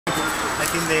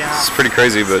It's pretty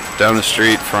crazy, but down the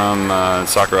street from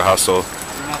Sakura Hostel,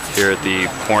 here at the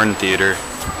Porn Theater,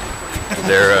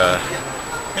 there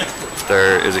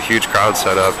is a huge crowd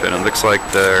set up, and it looks like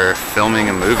they're filming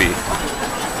a movie.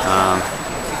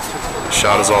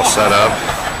 Shot is all set up.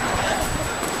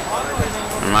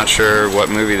 I'm not sure what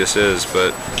movie this is,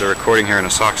 but they're recording here in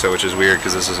Asakusa, which is weird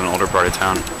because this is an older part of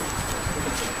town.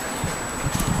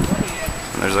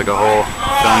 And there's like a whole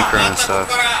film crew and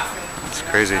stuff. It's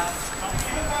crazy.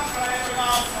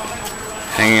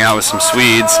 Hanging out with some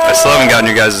Swedes. I still haven't gotten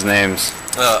your guys' names.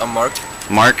 I'm Mark.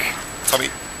 Mark? Tommy.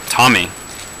 Tommy.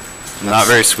 Not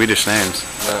very Swedish names.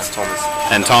 It's Thomas.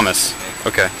 And Thomas.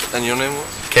 Okay. And your name was?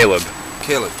 Caleb.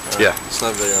 Caleb. Yeah. It's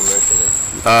not very American name.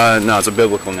 No, it's a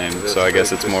biblical name, so I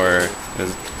guess it's more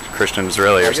Christian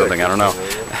Israeli or something. I don't know.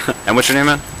 And what's your name,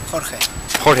 man? Jorge.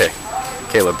 Jorge.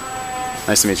 Caleb.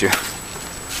 Nice to meet you.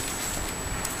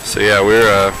 So yeah,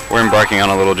 we're embarking on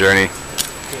a little journey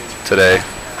today.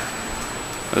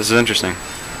 This is interesting.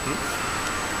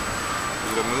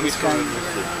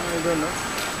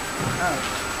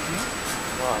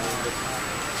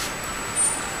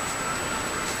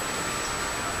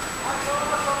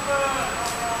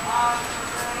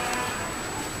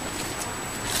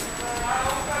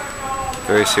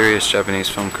 Very serious Japanese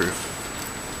film crew.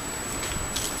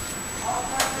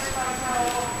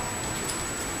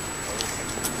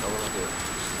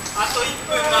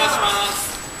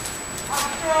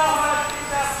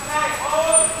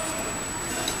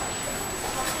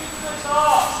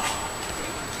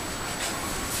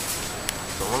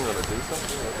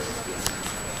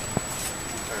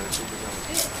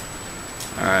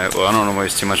 Alright, well I don't want to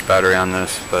waste too much battery on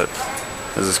this, but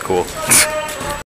this is cool.